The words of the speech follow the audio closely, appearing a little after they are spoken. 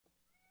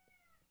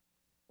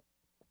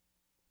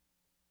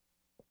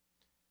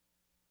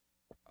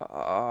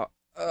Uh,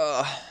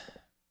 uh.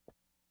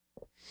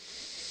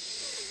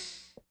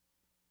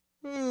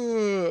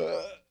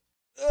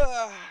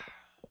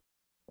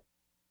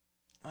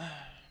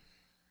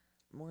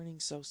 Morning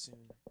so soon.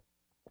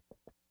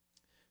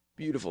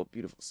 Beautiful,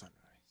 beautiful sunrise.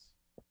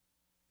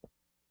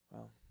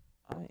 Well,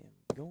 I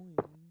am going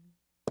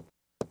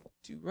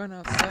to run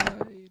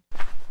outside,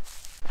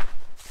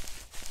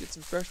 get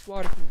some fresh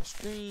water from the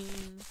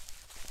stream.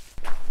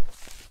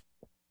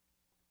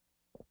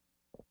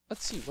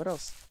 Let's see, what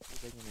else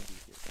was I gonna do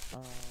here?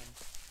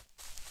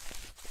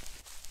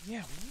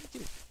 Yeah, we need to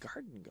get a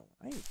garden going.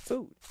 I need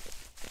food.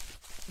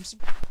 I'm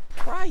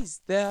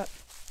surprised that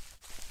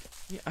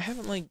I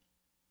haven't been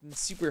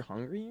super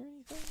hungry or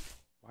anything.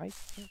 Why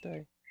can't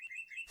I?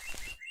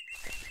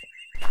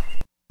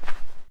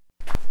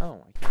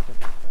 Oh, I can't get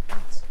my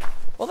fence.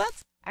 Well,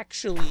 that's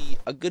actually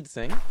a good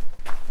thing.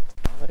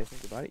 Now that I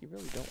think about it, you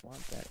really don't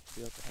want that to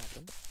be able to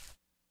happen.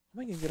 How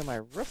am I gonna get on my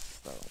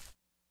roof though?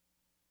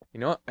 You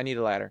know what? I need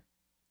a ladder.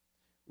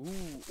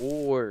 Ooh,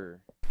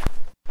 or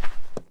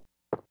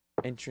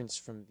entrance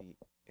from the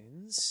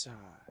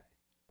inside.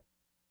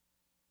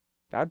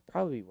 That'd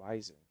probably be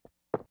wiser.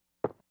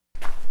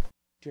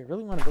 Do I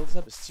really want to build this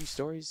up as 2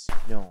 stories?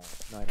 No,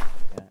 I don't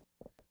like that.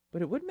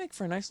 But it would make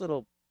for a nice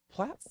little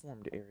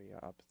platformed area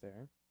up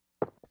there.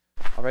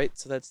 Alright,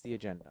 so that's the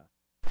agenda.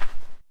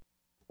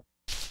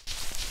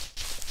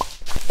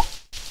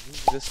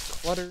 Move this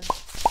clutter.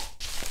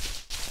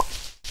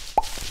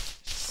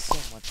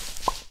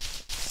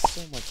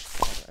 So much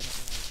clutter. I don't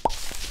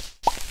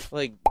know.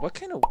 Like, what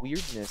kind of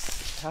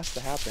weirdness has to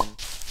happen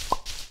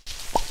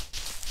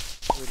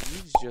where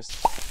leaves just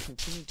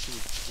continue to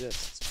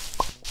exist?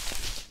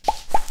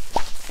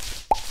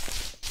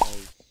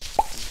 Like,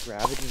 does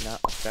gravity not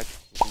affect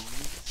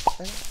leaves?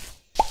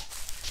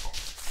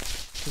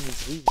 Can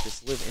these leaves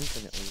just live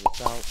infinitely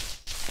without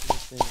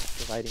anything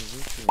providing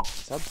nutrients and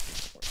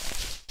substance for them?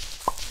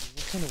 I mean,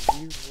 what kind of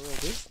weird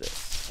world is this?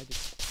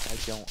 I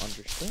don't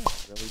understand. I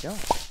really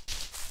don't.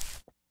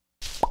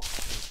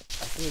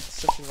 I feel like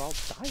stuff should have all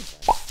died by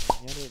now,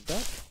 and yet it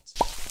doesn't.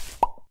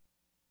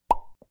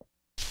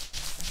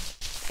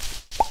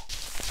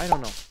 I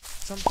don't know.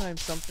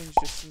 Sometimes some things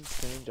just seem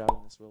strange out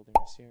in this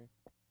wilderness here.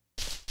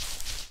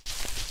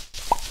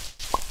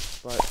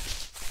 But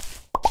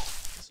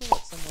this will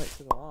let sunlight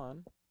to the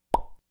lawn.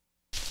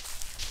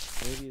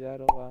 Maybe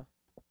that'll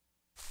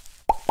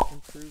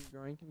improve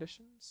growing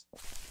conditions.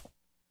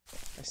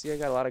 I see I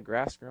got a lot of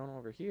grass growing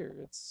over here.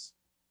 This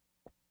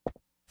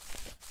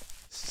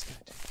is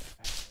gonna take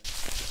forever.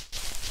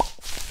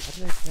 How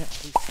did I plant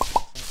all these trees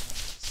in front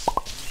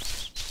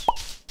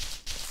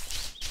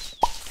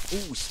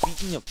of? Ooh,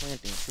 speaking of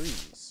planting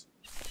trees,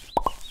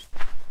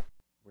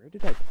 where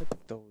did I put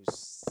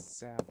those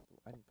I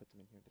didn't put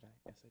them in here, did I?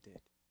 Yes, I did.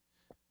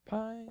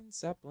 Pine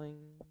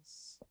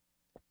saplings.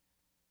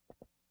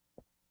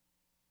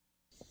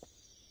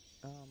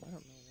 I don't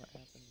know what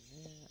happened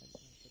there. I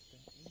didn't put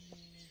that in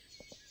there.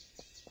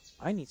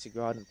 I need to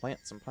go out and plant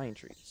some pine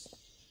trees.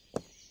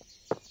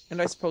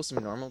 And I suppose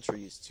some normal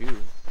trees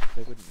too.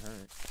 They wouldn't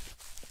hurt.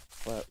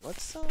 But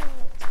let's be a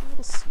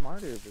little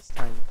smarter this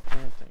time of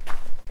planting.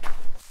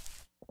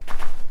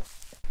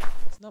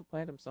 Let's not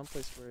plant them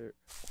someplace where...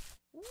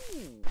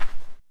 Ooh.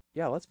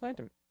 Yeah, let's plant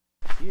them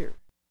here.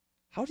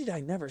 How did I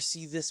never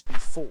see this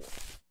before?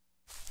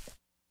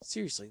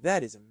 Seriously,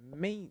 that is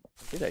amazing.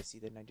 Did I see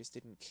that and I just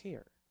didn't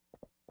care?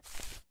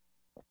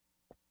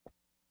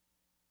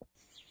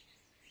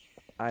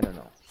 I don't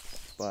know.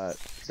 But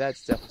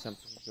that's definitely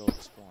something to go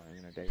exploring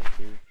in a day or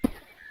two.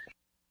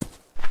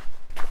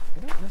 I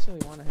don't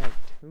necessarily want to have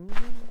too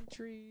many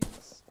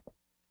trees.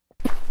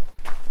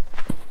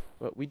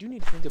 But we do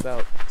need to think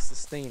about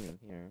sustaining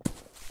here.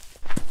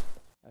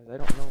 As I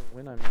don't know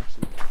when I'm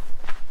actually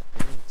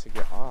going to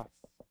get off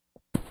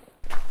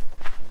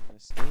from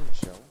this game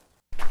show.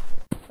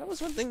 That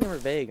was one thing they were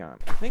vague on.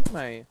 I think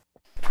my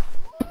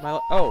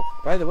oh,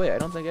 by the way, I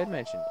don't think I'd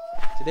mentioned.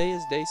 Today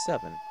is day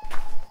 7.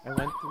 I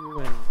went through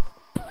and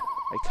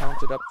I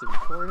counted up the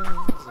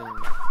recordings,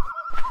 and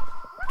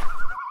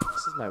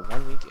this is my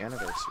 1-week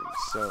anniversary.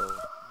 So,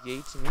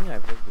 yay to me,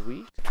 I've lived a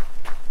week.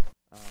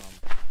 I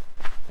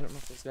don't know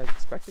if those guys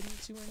expected me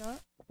to or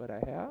not, but I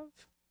have.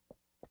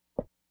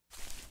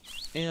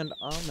 And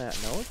on that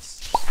note,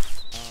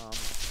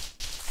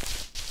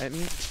 it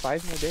means it's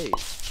 5 more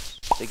days.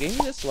 They gave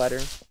me this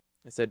letter.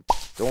 They said,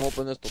 don't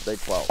open this till day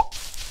 12.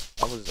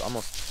 That was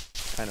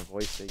almost kind of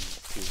voice they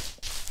used too.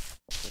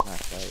 They're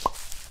not quite.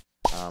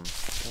 I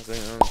was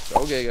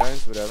like, okay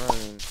guys, whatever. I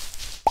mean,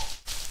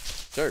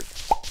 sure.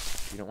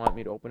 If you don't want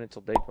me to open it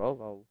till day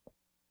 12,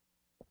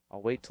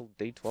 I'll wait till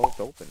day 12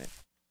 to open it.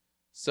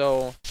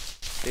 So,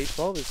 day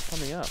 12 is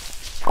coming up.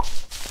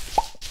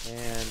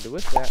 And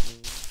with that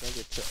means I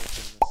get to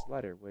open this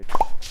letter, which,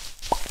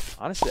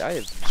 honestly, I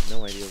have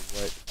no idea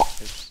what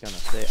it's gonna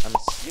say. I'm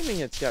assuming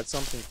it's got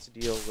something to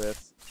deal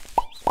with,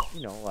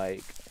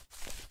 like,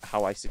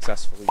 how I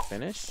successfully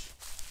finish.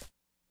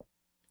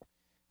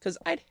 Because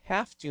I'd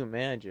have to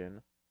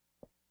imagine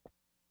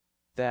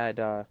that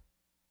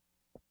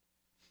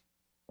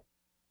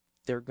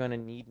they're gonna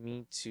need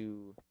me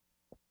to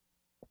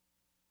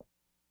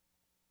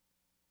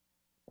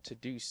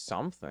do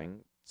something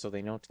so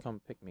they know to come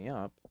pick me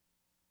up.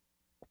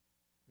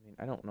 I mean,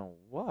 I don't know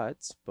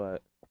what,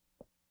 but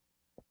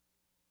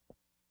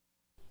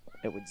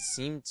it would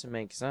seem to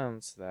make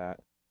sense that,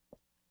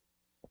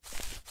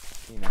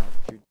 you know,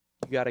 if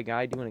you got a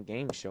guy doing a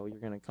game show, you're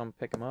going to come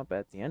pick him up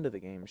at the end of the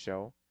game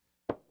show.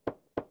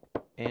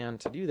 And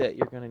to do that,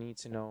 you're going to need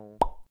to know,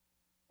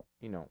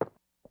 you know,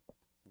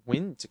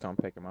 when to come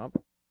pick him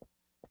up.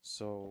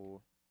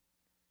 So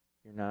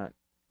you're not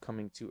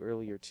coming too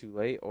early or too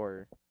late,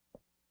 or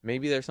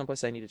maybe there's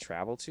someplace I need to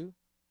travel to.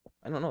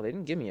 I don't know. They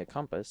didn't give me a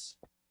compass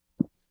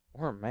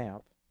or a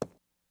map.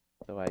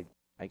 Though I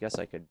guess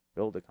I could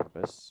build a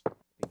compass.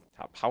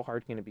 How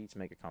hard can it be to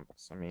make a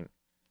compass? I mean,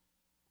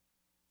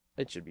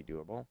 it should be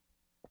doable.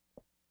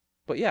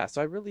 But yeah, so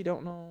I really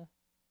don't know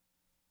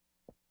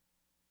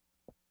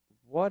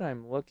what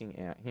I'm looking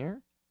at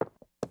here.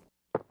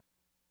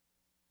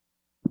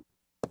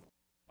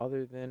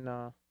 Other than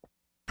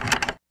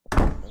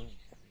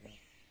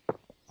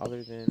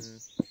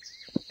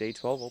day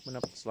 12, open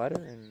up this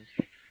letter and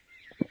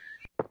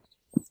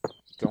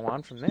go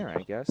on from there,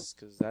 I guess,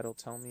 because that'll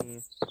tell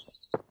me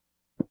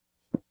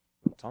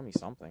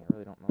something. I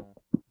really don't know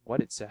what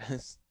it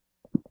says,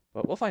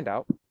 but we'll find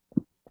out.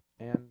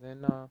 And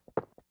then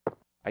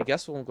I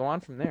guess we'll go on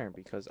from there,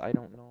 because I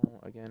don't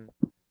know. Again,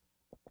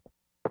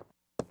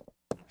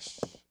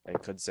 I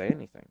could say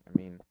anything. I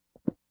mean,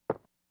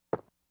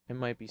 it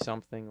might be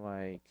something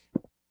like,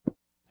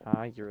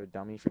 "Hi, you're a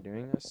dummy for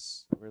doing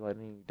this. We're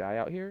letting you die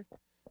out here."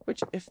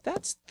 Which, if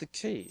that's the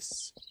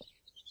case,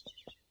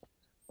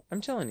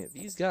 I'm telling you,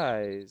 these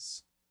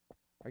guys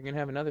are going to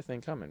have another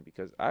thing coming,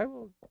 because I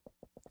will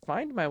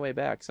find my way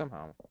back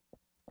somehow.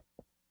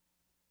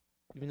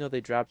 Even though they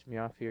dropped me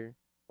off here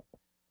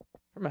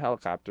from a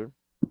helicopter.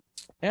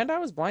 And I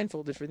was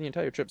blindfolded for the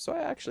entire trip, so I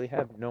actually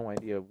have no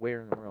idea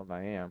where in the world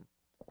I am.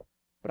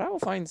 But I will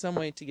find some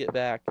way to get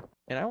back,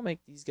 and I will make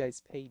these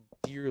guys pay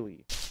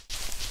dearly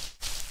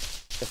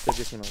if they're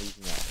just going to leave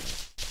me out here.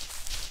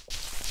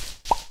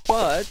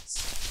 But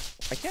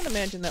I can't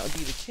imagine that would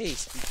be the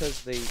case,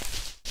 because they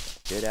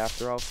did,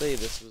 after all, say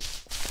this was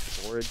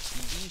for a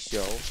TV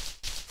show.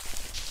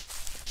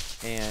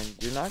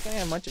 And you're not going to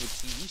have much of a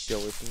TV show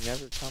if you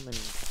never come and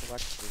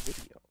collect the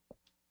video.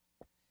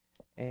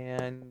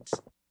 And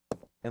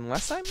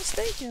unless I'm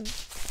mistaken,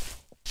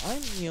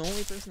 I'm the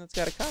only person that's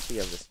got a copy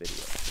of this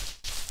video.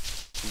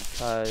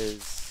 Because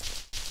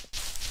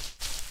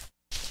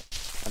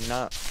I'm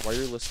not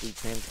wirelessly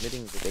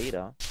transmitting the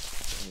data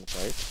to any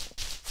place.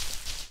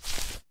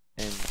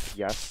 And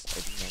yes, I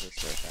do know this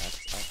for a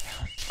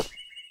fact.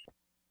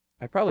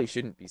 I probably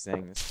shouldn't be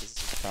saying this, because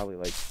this is probably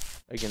like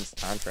against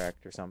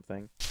contract or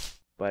something.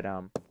 But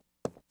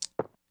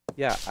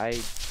yeah, I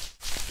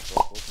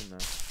broke open the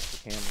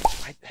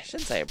camera. I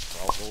shouldn't say I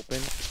broke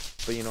open,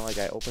 but you know, like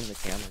I opened the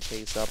camera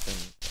case up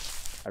and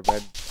I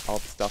read all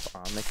the stuff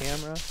on the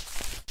camera.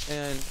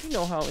 And you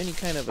know how any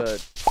kind of a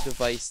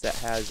device that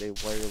has a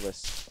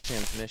wireless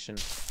transmission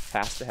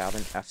has to have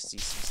an FCC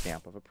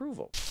stamp of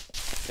approval,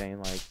 saying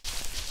like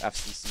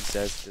FCC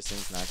says this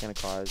thing's not going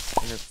to cause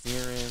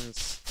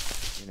interference.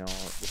 You know,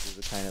 this is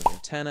the kind of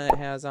antenna it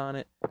has on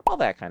it, all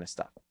that kind of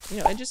stuff.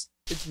 You know,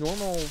 it's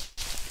normal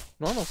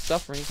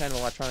stuff for any kind of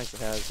electronics that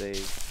has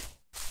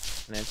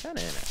an antenna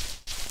in it.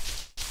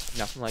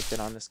 Nothing like that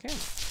on this camera.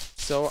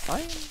 So I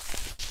am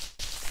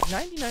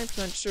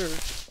 99% sure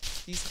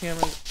these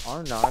cameras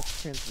are not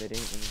transmitting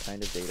any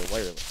kind of data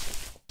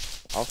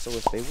wirelessly. Also,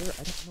 if they were,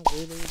 I don't know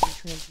where they would be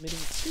transmitting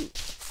to,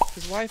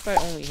 because Wi-Fi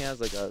only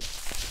has like a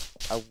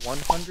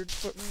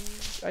 100-foot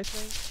range, I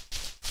think.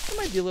 It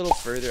might be a little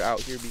further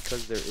out here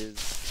because there is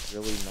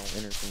really no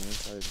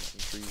interference other than some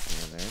trees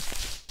here and there.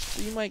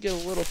 So you might get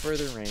a little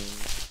further range.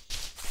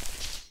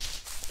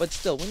 But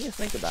still, when you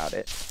think about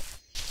it,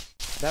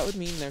 that would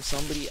mean there's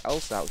somebody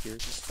else out here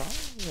who's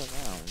following me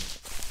around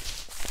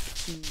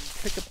to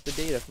pick up the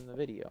data from the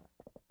video.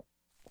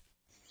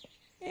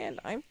 And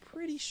I'm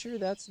pretty sure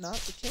that's not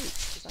the case,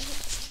 because I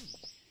haven't seen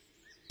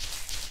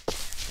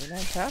it. And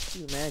I have to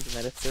imagine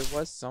that if there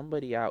was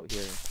somebody out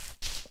here,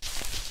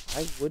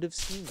 I would have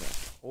seen them,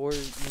 or, you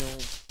know,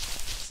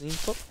 seen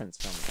footprints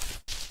from them,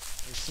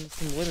 or seen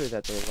some litter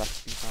that they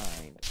left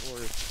behind, or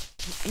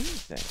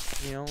anything.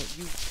 You know,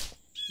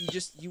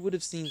 you would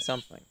have seen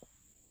something.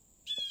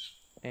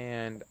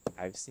 And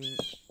I've seen,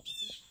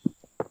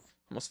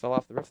 almost fell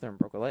off the roof there and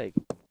broke a leg.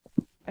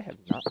 I have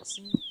not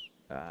seen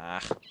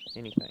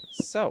anything.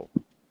 So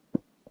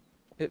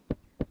it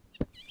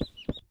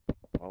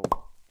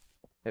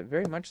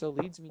very much so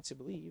leads me to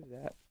believe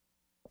that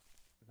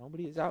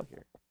nobody is out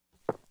here.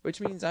 Which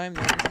means I'm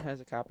the only one that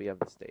has a copy of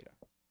this data.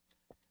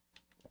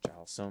 Which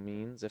also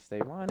means if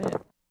they want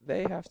it,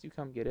 they have to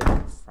come get it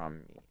from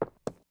me.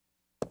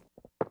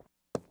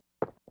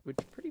 Which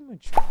pretty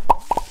much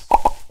means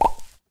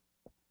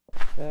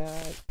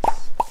that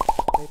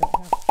they don't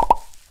have it.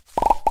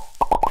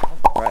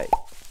 Alright.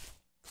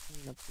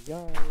 Clean up the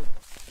yard.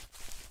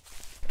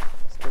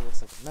 Still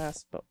looks like a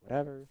mess, but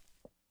whatever.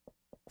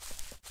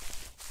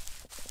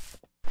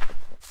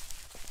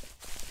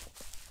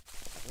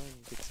 still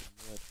need to get some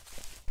wood.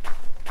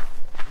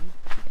 Need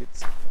to get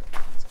some wood.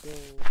 Let's go.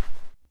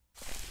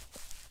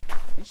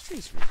 These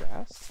trees grew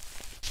fast.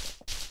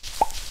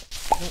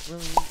 I don't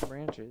really need the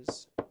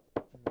branches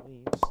and the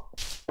leaves.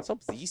 Let's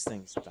hope these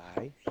things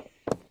die.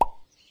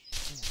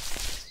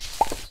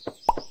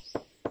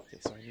 Okay,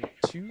 so I need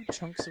 2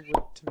 chunks of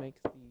wood to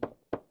make the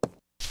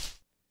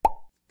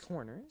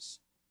corners.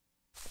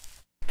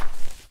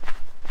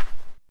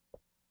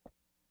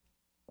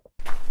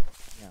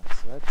 Yeah,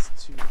 so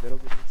that's 2. That'll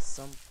give me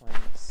some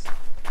planks.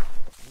 I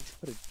need to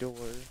put a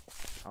door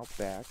out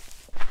back.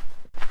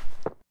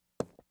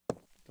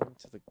 Going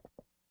to the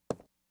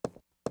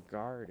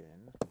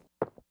garden,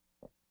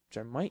 which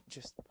I might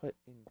just put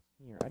in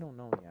here. I don't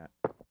know yet.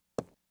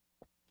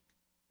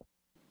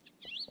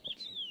 Okay,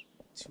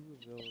 2 of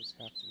those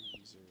have to be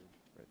reserved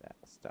for that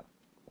stuff.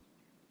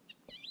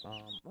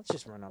 Let's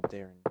just run up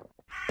there and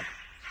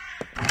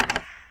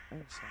I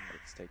just want to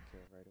get this taken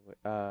care of right away.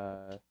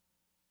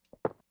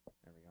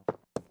 There we go.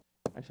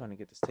 I just want to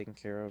get this taken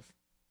care of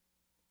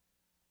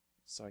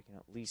so I can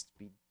at least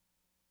be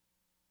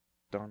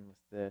done with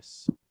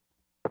this.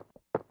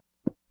 Boop,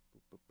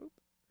 boop, boop.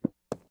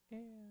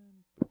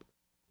 And boop.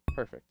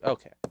 Perfect.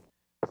 Okay.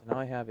 So now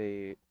I have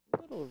a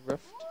little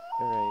rift,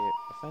 or a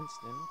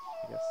fenced in,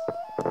 I guess,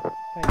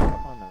 hanging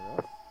up on the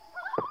roof.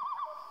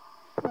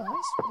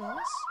 Nice,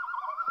 nice.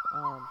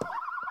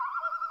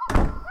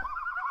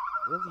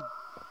 Really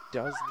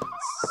does need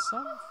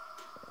some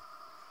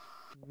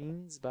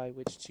means by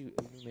which to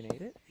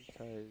illuminate it,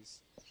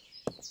 because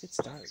it's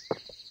dark.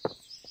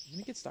 When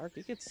it gets dark,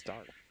 it gets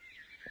dark.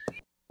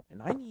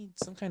 And I need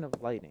some kind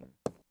of lighting,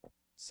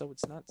 so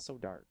it's not so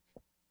dark.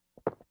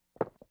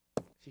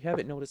 If you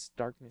haven't noticed,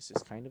 darkness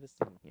is kind of a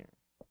thing here.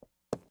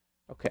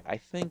 Okay, I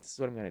think this is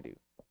what I'm going to do.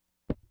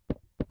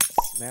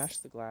 Smash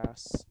the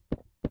glass.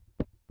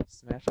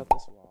 Smash out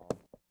this wall.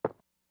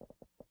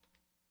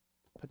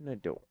 Put in a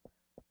door.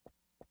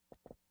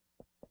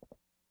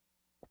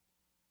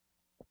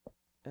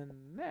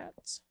 And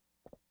that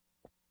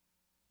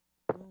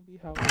will be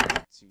how we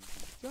get to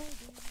the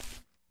garden.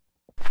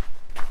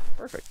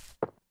 Perfect.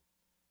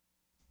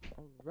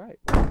 Alright.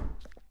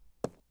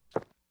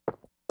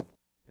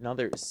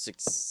 Another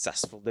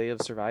successful day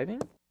of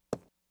surviving.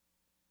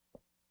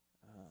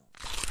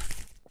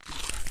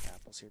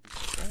 Apples here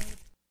before bed.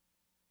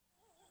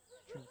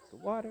 Drink the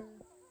water.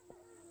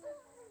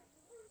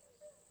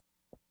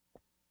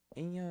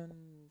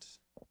 And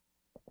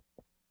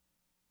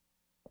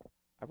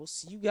I will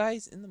see you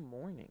guys in the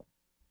morning.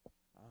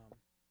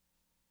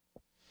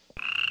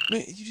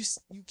 Man,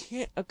 you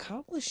can't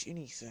accomplish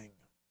anything.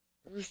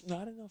 There's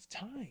not enough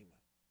time.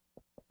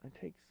 It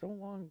takes so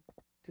long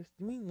just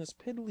doing this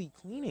piddly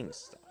cleaning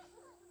stuff.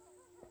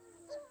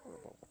 It's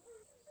horrible.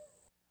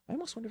 I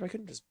almost wonder if I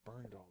couldn't just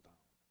burn it all down.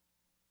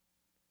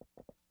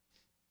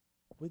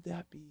 Would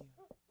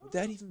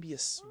that even be a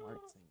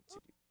smart thing to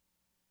do?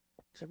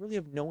 Because I really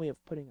have no way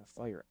of putting a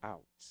fire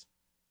out.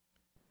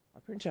 I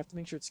pretty much have to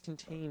make sure it's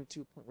contained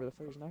to a point where the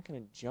fire's not going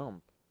to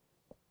jump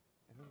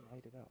and then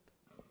light it up.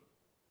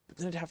 But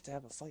then I'd have to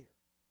have a fire.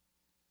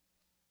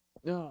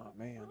 Oh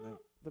man,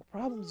 the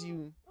problems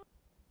you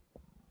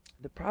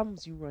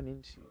run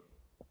into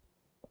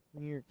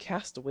when you're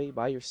cast away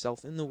by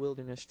yourself in the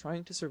wilderness,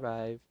 trying to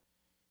survive,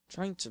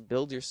 trying to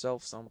build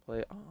yourself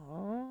someplace.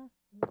 Aww,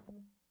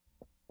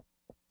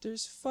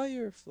 there's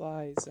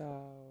fireflies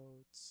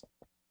out.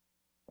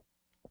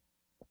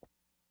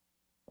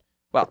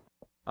 Well,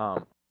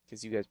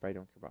 because you guys probably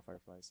don't care about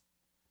fireflies.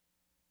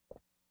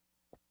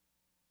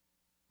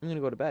 I'm gonna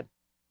go to bed,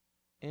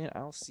 and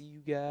I'll see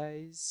you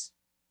guys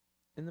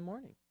in the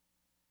morning.